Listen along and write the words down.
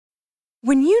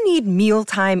When you need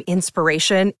mealtime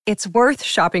inspiration, it's worth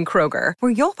shopping Kroger,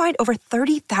 where you'll find over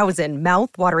 30,000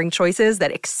 mouth-watering choices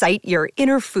that excite your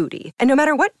inner foodie. And no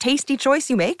matter what tasty choice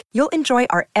you make, you'll enjoy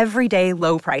our everyday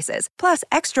low prices, plus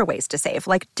extra ways to save,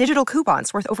 like digital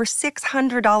coupons worth over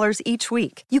 $600 each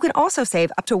week. You can also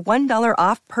save up to $1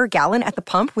 off per gallon at the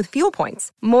pump with fuel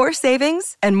points. More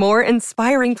savings and more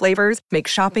inspiring flavors make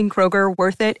shopping Kroger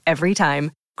worth it every time.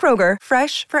 Kroger,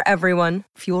 fresh for everyone.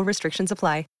 Fuel restrictions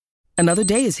apply. Another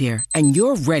day is here, and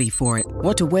you're ready for it.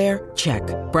 What to wear? Check.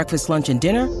 Breakfast, lunch, and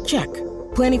dinner? Check.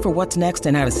 Planning for what's next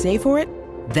and how to save for it?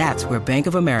 That's where Bank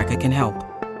of America can help.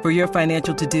 For your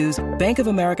financial to-dos, Bank of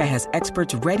America has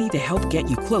experts ready to help get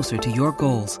you closer to your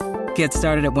goals. Get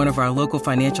started at one of our local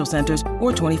financial centers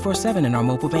or 24/7 in our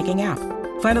mobile banking app.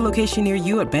 Find a location near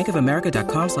you at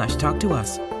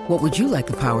bankofamerica.com/talktous. What would you like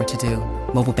the power to do?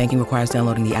 Mobile banking requires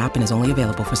downloading the app and is only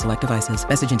available for select devices.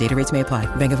 Message and data rates may apply.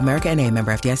 Bank of America N.A.,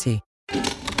 member FDIC.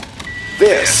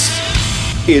 This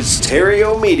is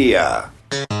Terrio Media.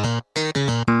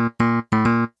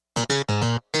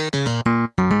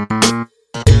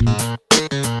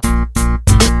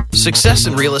 Success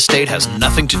in real estate has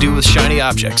nothing to do with shiny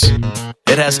objects.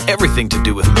 It has everything to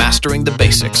do with mastering the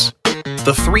basics.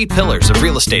 The 3 pillars of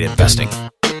real estate investing: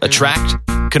 attract,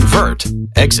 convert,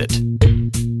 exit.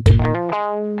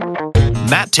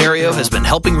 Matt Terrio has been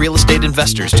helping real estate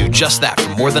investors do just that for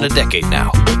more than a decade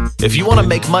now. If you want to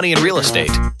make money in real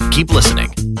estate, keep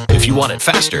listening. If you want it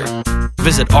faster,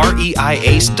 visit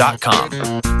reiace.com.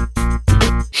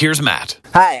 Here's Matt.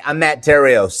 Hi, I'm Matt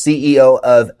Terrio, CEO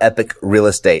of Epic Real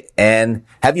Estate. And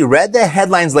have you read the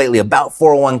headlines lately about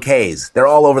 401ks? They're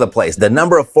all over the place. The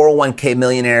number of 401k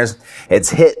millionaires, it's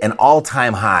hit an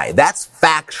all-time high. That's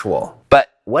factual. But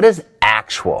what is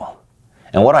actual?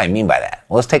 And what do I mean by that?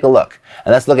 Well, let's take a look.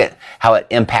 And let's look at how it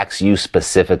impacts you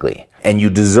specifically. And you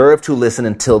deserve to listen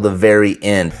until the very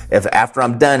end. If after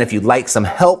I'm done, if you'd like some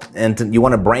help and you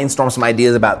want to brainstorm some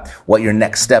ideas about what your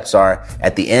next steps are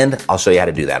at the end, I'll show you how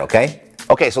to do that, okay?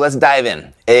 Okay, so let's dive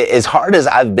in. As hard as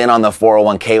I've been on the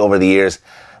 401k over the years,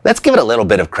 let's give it a little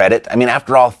bit of credit. I mean,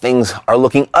 after all, things are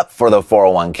looking up for the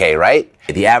 401k, right?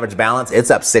 The average balance,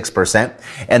 it's up 6%.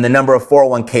 And the number of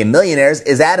 401k millionaires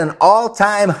is at an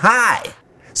all-time high.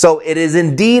 So it is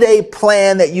indeed a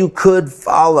plan that you could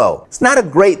follow. It's not a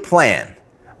great plan,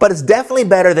 but it's definitely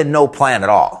better than no plan at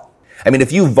all. I mean,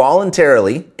 if you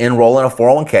voluntarily enroll in a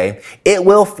 401k, it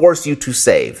will force you to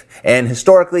save. And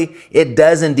historically, it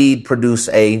does indeed produce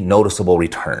a noticeable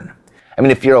return. I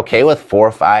mean, if you're okay with 4,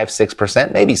 5,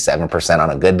 6%, maybe 7%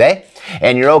 on a good day,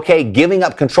 and you're okay giving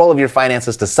up control of your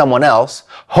finances to someone else,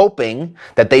 hoping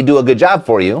that they do a good job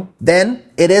for you, then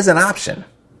it is an option.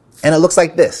 And it looks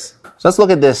like this. So let's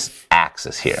look at this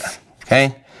axis here,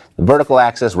 okay? The vertical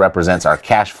axis represents our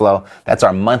cash flow. That's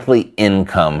our monthly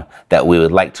income that we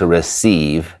would like to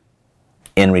receive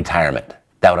in retirement.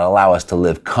 That would allow us to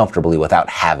live comfortably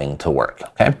without having to work,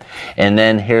 okay? And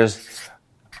then here's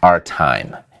our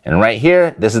time. And right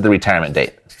here, this is the retirement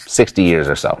date, 60 years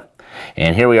or so.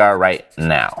 And here we are right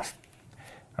now,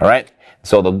 all right?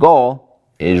 So the goal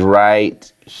is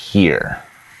right here.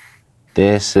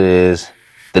 This is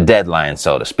the deadline,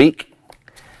 so to speak.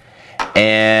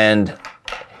 And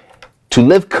to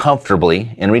live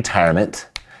comfortably in retirement,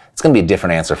 it's going to be a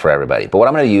different answer for everybody. But what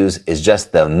I'm going to use is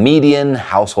just the median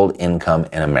household income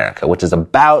in America, which is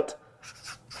about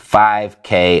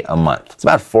 $5K a month. It's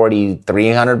about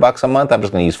 $4,300 a month. I'm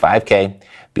just going to use $5K,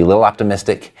 be a little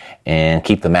optimistic, and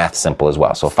keep the math simple as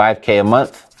well. So $5K a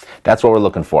month, that's what we're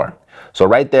looking for. So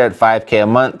right there at $5K a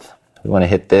month, we want to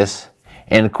hit this.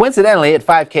 And coincidentally, at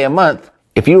 $5K a month,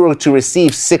 if you were to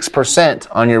receive 6%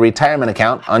 on your retirement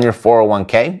account, on your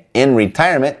 401k, in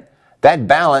retirement, that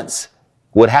balance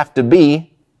would have to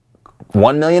be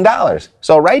 $1 million.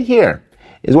 So right here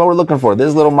is what we're looking for.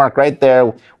 This little mark right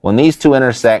there, when these two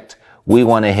intersect, we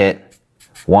want to hit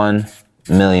 $1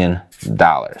 million.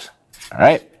 All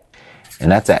right?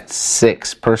 And that's at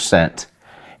 6%.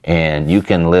 And you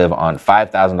can live on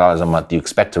 $5,000 a month. You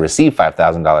expect to receive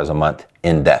 $5,000 a month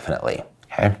indefinitely.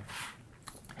 Okay?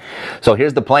 So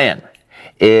here's the plan,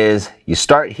 is you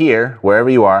start here, wherever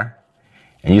you are,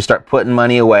 and you start putting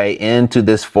money away into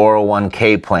this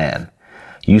 401k plan.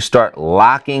 You start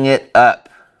locking it up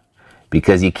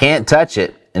because you can't touch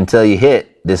it until you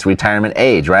hit this retirement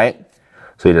age, right?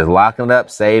 So you're just locking it up,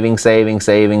 saving, and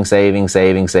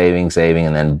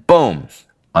then boom,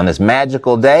 on this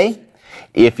magical day,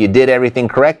 if you did everything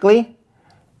correctly,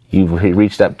 you've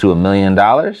reached up to $1 million.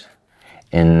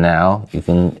 And now you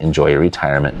can enjoy your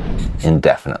retirement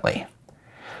indefinitely.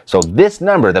 So this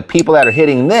number, the people that are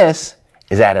hitting this,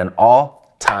 is at an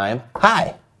all-time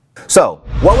high. So,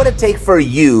 what would it take for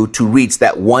you to reach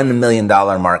that $1 million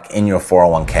mark in your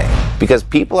 401k? Because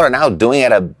people are now doing it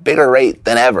at a bigger rate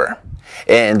than ever.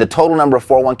 And the total number of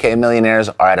 401k millionaires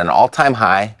are at an all-time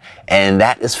high, and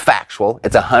that is factual.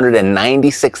 It's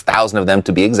 196,000 of them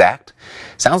to be exact.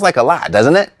 Sounds like a lot,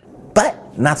 doesn't it?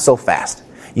 But not so fast.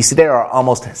 You see, there are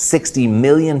almost 60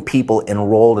 million people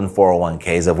enrolled in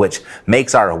 401ks, of which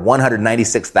makes our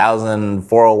 196,000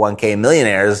 401k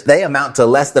millionaires, they amount to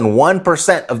less than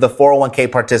 1% of the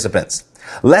 401k participants.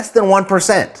 Less than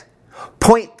 1%.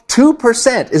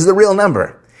 0.2% is the real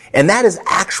number. And that is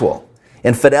actual.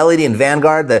 In Fidelity and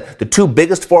Vanguard, the two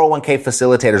biggest 401k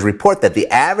facilitators report that the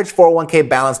average 401k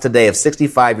balance today of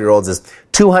 65-year-olds is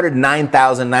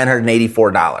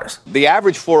 $209,984. The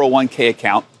average 401k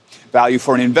account value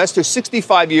for an investor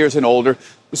 65 years and older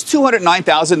was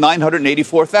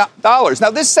 $209,984.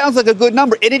 Now, this sounds like a good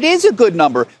number, and it is a good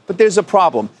number, but there's a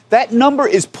problem. That number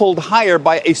is pulled higher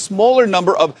by a smaller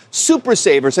number of super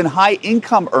savers and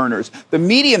high-income earners. The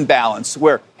median balance,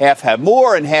 where half have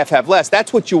more and half have less,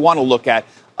 that's what you want to look at.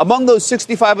 Among those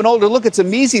 65 and older, look, it's a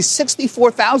measly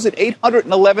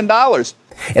 $64,811.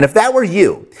 And if that were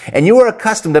you, and you were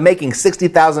accustomed to making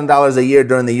 $60,000 a year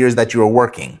during the years that you were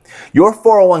working, your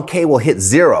 401k will hit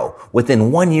zero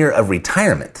within 1 year of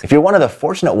retirement. If you're one of the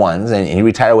fortunate ones and you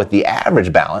retire with the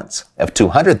average balance of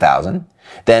 $200,000,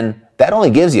 then that only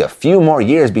gives you a few more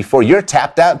years before you're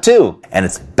tapped out too. And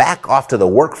it's back off to the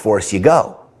workforce you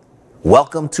go.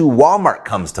 Welcome to Walmart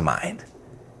comes to mind.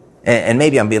 And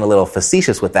maybe I'm being a little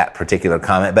facetious with that particular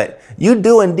comment, but you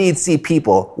do indeed see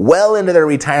people well into their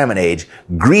retirement age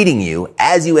greeting you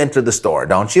as you enter the store,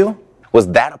 don't you?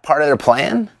 Was that a part of their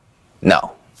plan?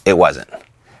 No, it wasn't.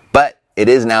 But it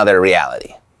is now their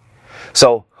reality.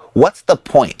 So what's the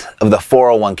point of the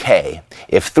 401k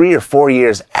if 3 or 4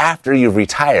 years after you've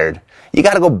retired, you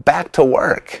got to go back to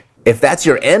work? If that's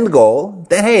your end goal,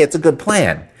 then hey, it's a good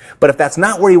plan. But if that's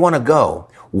not where you want to go,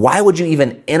 why would you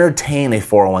even entertain a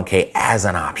 401k as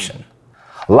an option?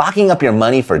 Locking up your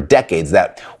money for decades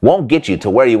that won't get you to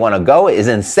where you want to go is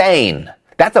insane.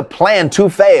 That's a plan to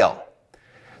fail.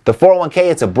 The 401k,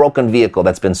 it's a broken vehicle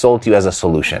that's been sold to you as a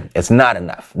solution. It's not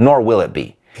enough, nor will it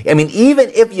be. I mean, even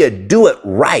if you do it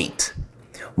right,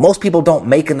 most people don't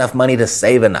make enough money to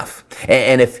save enough.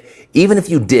 And even if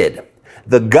you did,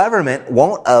 the government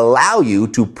won't allow you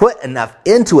to put enough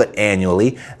into it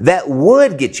annually that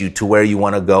would get you to where you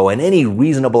want to go in any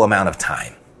reasonable amount of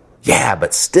time. Yeah,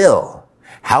 but still,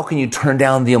 how can you turn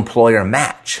down the employer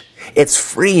match? It's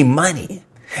free money.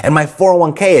 And my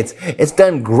 401k, it's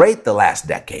done great the last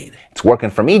decade. It's working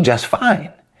for me just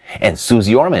fine. And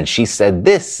Susie Orman, she said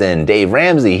this, and Dave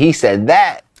Ramsey, he said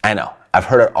that. I know. I've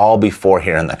heard it all before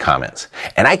here in the comments.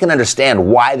 And I can understand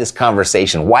why this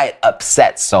conversation, why it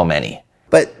upsets so many.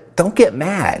 But don't get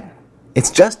mad.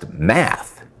 It's just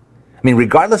math. I mean,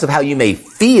 regardless of how you may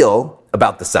feel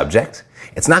about the subject,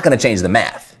 it's not going to change the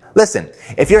math. Listen,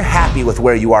 if you're happy with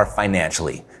where you are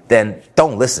financially, then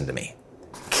don't listen to me.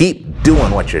 Keep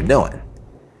doing what you're doing.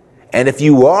 And if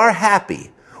you are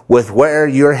happy with where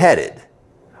you're headed,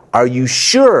 are you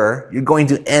sure you're going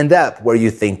to end up where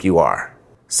you think you are?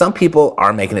 Some people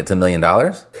are making it to $1 million.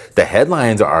 The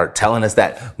headlines are telling us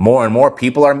that more and more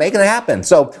people are making it happen.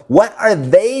 So what are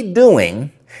they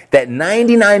doing that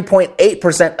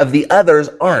 99.8% of the others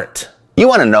aren't? You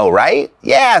want to know, right?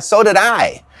 Yeah, so did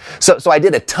I. So I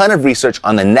did a ton of research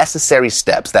on the necessary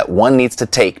steps that one needs to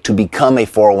take to become a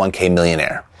 401k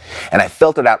millionaire. And I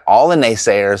filtered out all the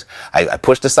naysayers, I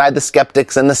pushed aside the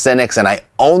skeptics and the cynics, and I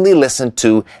only listened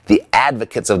to the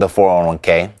advocates of the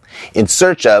 401k in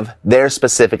search of their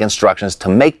specific instructions to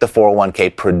make the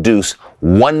 401k produce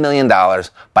 $1 million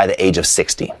by the age of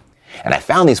 60. And I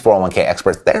found these 401k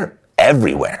experts, they're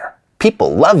everywhere.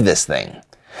 People love this thing.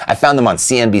 I found them on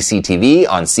CNBC TV,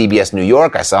 on CBS New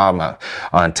York. I saw them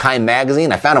on Time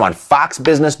Magazine. I found them on Fox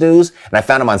Business News, and I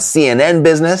found them on CNN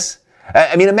Business.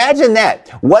 I mean, imagine that.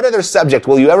 What other subject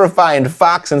will you ever find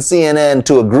Fox and CNN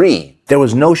to agree? There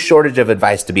was no shortage of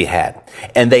advice to be had,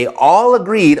 and they all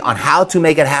agreed on how to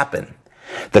make it happen.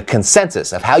 The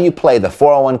consensus of how you play the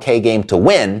 401k game to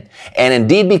win and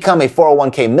indeed become a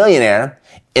 401k millionaire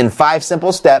in 5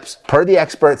 simple steps per the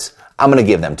experts, I'm going to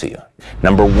give them to you.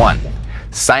 Number 1,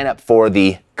 sign up for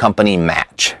the company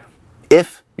match,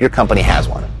 if your company has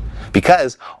one.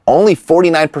 Because only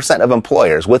 49% of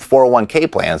employers with 401k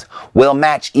plans will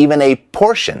match even a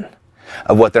portion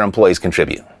of what their employees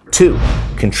contribute. 2,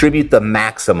 contribute the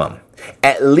maximum.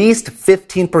 At least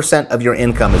 15% of your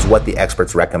income is what the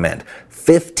experts recommend.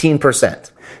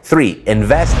 15%. 3,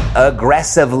 invest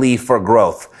aggressively for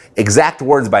growth. Exact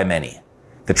words by many.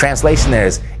 The translation there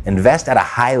is invest at a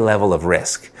high level of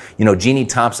risk. You know, Jeannie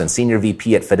Thompson, senior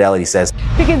VP at Fidelity, says,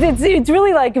 because it's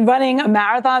really like running a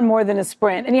marathon more than a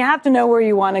sprint, and you have to know where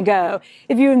you want to go.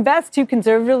 If you invest too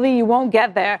conservatively, you won't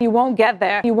get there. You won't get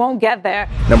there. You won't get there.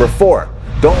 Number 4,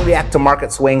 don't react to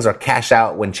market swings or cash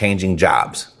out when changing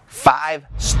jobs. 5,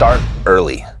 start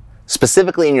early.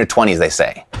 Specifically in your 20s, they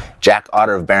say. Jack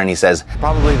Otter of Barroney says,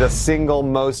 probably the single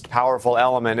most powerful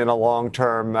element in a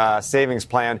long-term savings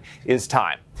plan is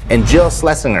time. And Jill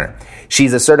Schlesinger,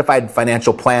 she's a certified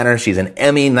financial planner. She's an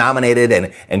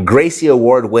Emmy-nominated and Gracie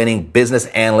Award-winning business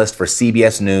analyst for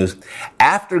CBS News.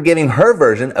 After giving her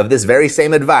version of this very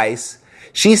same advice,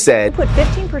 she said, put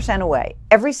 15% away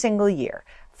every single year,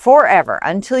 forever,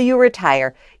 until you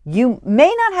retire. You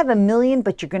may not have $1 million,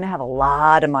 but you're going to have a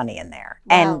lot of money in there.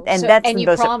 Wow. And you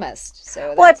promised.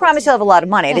 Well, I promised you'll have a lot of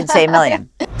money. I didn't say $1 million.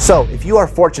 So if you are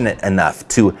fortunate enough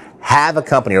to have a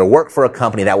company or work for a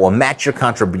company that will match your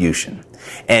contribution,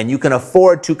 and you can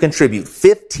afford to contribute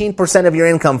 15% of your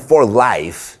income for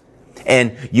life,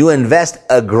 and you invest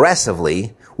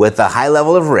aggressively with a high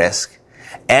level of risk,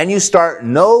 and you start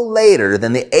no later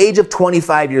than the age of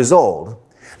 25 years old,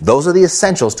 those are the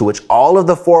essentials to which all of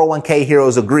the 401k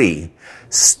heroes agree.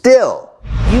 Still,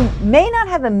 you may not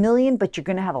have $1 million, but you're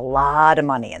going to have a lot of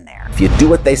money in there. If you do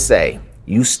what they say,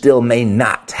 you still may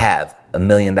not have $1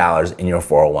 million in your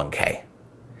 401k.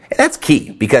 And that's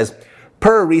key because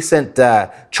per a recent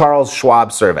Charles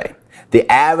Schwab survey, the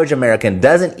average American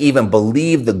doesn't even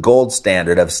believe the gold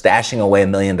standard of stashing away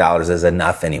 $1 million is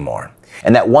enough anymore.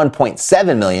 And that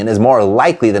 1.7 million is more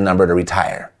likely the number to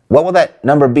retire. What will that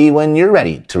number be when you're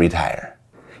ready to retire?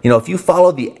 You know, if you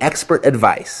follow the expert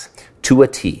advice to a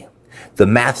T, the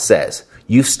math says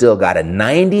you've still got a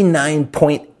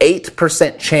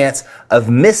 99.8% chance of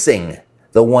missing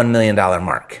the $1 million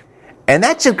mark. And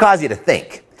that should cause you to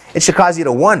think. It should cause you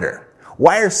to wonder,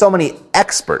 why are so many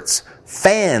experts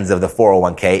fans of the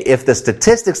 401k if the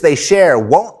statistics they share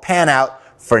won't pan out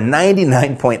for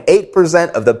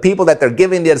 99.8% of the people that they're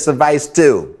giving this advice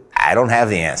to? I don't have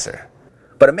the answer.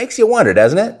 But it makes you wonder,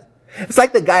 doesn't it? It's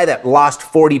like the guy that lost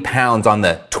 40 pounds on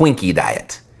the Twinkie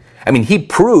diet. I mean, he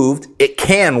proved it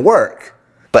can work.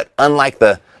 But unlike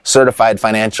the certified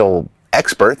financial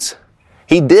experts,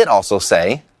 he did also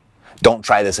say, don't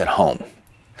try this at home.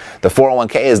 The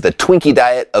 401k is the Twinkie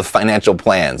diet of financial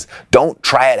plans. Don't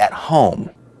try it at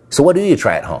home. So what do you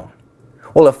try at home?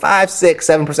 Well, if 5, 6,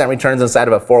 7% returns inside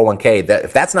of a 401k,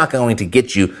 if that's not going to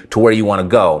get you to where you want to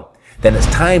go, then it's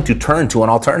time to turn to an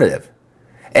alternative.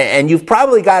 And you've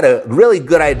probably got a really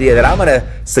good idea that I'm going to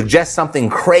suggest something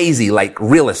crazy like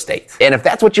real estate. And if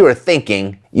that's what you were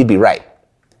thinking, you'd be right.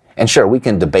 And sure, we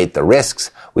can debate the risks,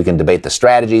 we can debate the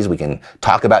strategies, we can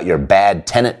talk about your bad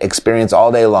tenant experience all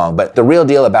day long, but the real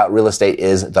deal about real estate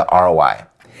is the ROI.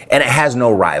 And it has no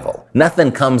rival.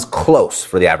 Nothing comes close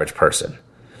for the average person.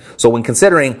 So when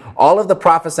considering all of the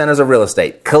profit centers of real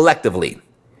estate collectively,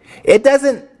 it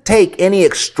doesn't take any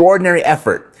extraordinary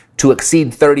effort to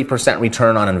exceed 30%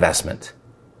 return on investment.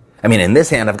 I mean, in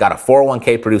this hand, I've got a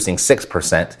 401k producing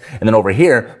 6%, and then over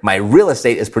here, my real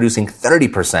estate is producing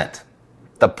 30%.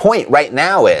 The point right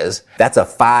now is that's a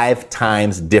 5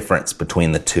 times difference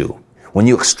between the two. When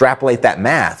you extrapolate that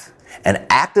math and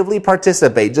actively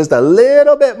participate just a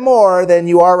little bit more than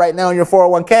you are right now in your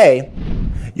 401k,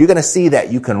 you're going to see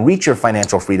that you can reach your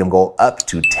financial freedom goal up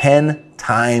to 10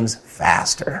 times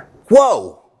faster.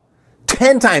 Whoa!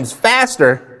 10 times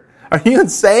faster? Are you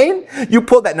insane? You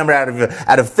pulled that number out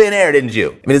of thin air, didn't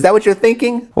you? I mean, is that what you're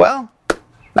thinking? Well,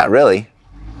 not really.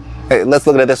 Hey, let's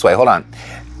look at it this way. Hold on.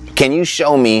 Can you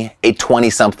show me a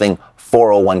 20-something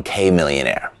 401k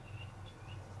millionaire?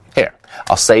 Here,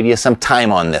 I'll save you some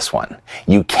time on this one.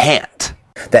 You can't.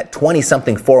 That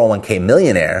 20-something 401k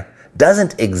millionaire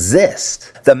doesn't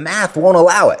exist. The math won't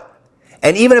allow it.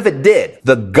 And even if it did,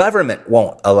 the government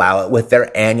won't allow it with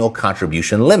their annual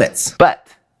contribution limits. But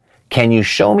can you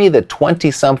show me the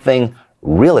 20-something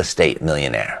real estate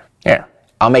millionaire? Here,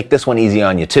 I'll make this one easy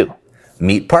on you too.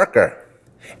 Meet Parker,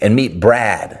 and meet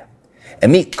Brad,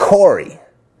 and meet Corey.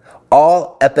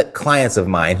 All Epic clients of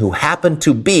mine who happen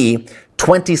to be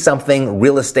 20-something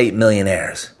real estate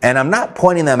millionaires. And I'm not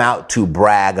pointing them out to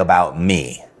brag about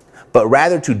me, but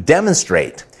rather to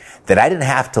demonstrate that I didn't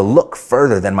have to look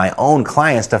further than my own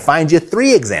clients to find you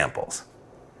 3 examples.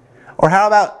 Or how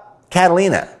about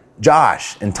Catalina,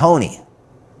 Josh, and Tony?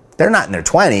 They're not in their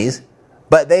 20s,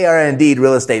 but they are indeed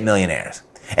real estate millionaires.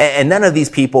 And none of these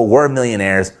people were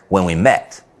millionaires when we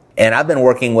met. And I've been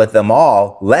working with them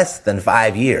all less than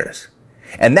 5 years.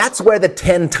 And that's where the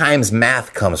 10 times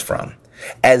math comes from.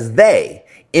 As they,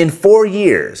 in 4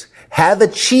 years, have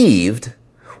achieved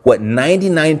what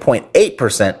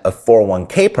 99.8% of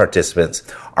 401k participants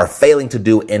are failing to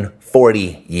do in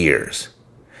 40 years.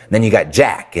 And then you got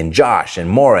Jack and Josh and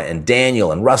Maura and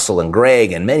Daniel and Russell and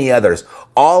Greg and many others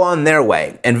all on their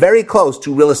way and very close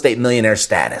to real estate millionaire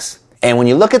status. And when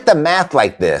you look at the math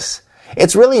like this,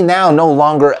 it's really now no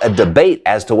longer a debate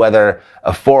as to whether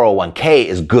a 401k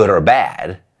is good or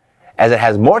bad, as it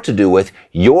has more to do with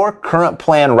your current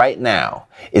plan right now.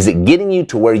 Is it getting you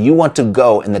to where you want to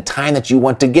go in the time that you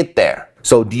want to get there?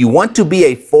 So do you want to be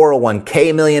a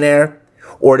 401k millionaire,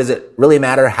 or does it really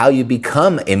matter how you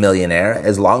become a millionaire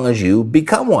as long as you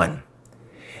become one?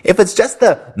 If it's just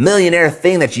the millionaire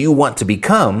thing that you want to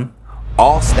become,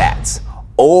 all stats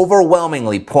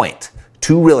overwhelmingly point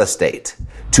to real estate,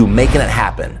 to making it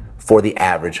happen for the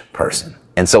average person.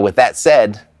 And so with that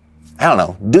said, I don't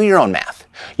know, do your own math.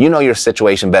 You know your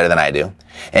situation better than I do.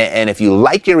 And if you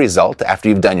like your result after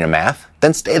you've done your math,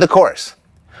 then stay the course.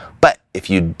 But if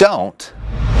you don't,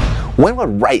 when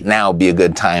would right now be a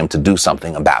good time to do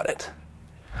something about it?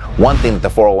 One thing that the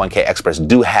 401k experts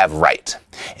do have right,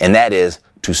 and that is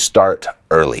to start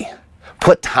early.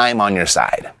 Put time on your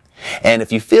side. And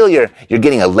if you feel you're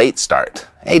getting a late start,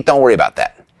 hey, don't worry about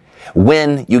that.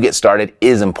 When you get started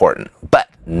is important, but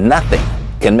nothing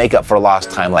can make up for lost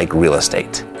time like real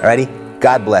estate. Alrighty?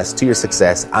 God bless. To your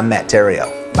success. I'm Matt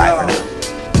Theriault. Bye for now.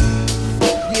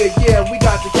 Yeah, we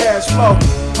got the cash flow.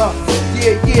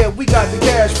 Yeah, we got the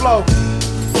cash flow.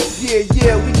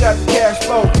 Yeah, we got the cash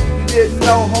flow. You didn't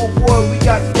know, homeboy, we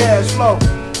got the cash flow.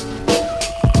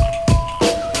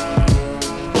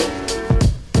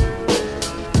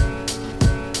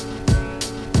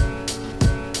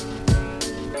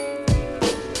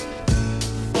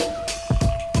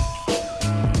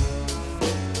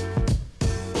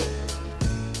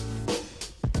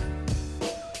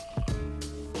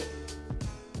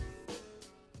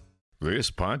 This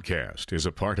podcast is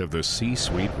a part of the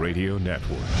C-Suite Radio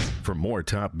Network. For more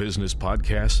top business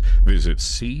podcasts, visit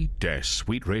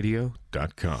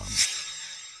c-suiteradio.com.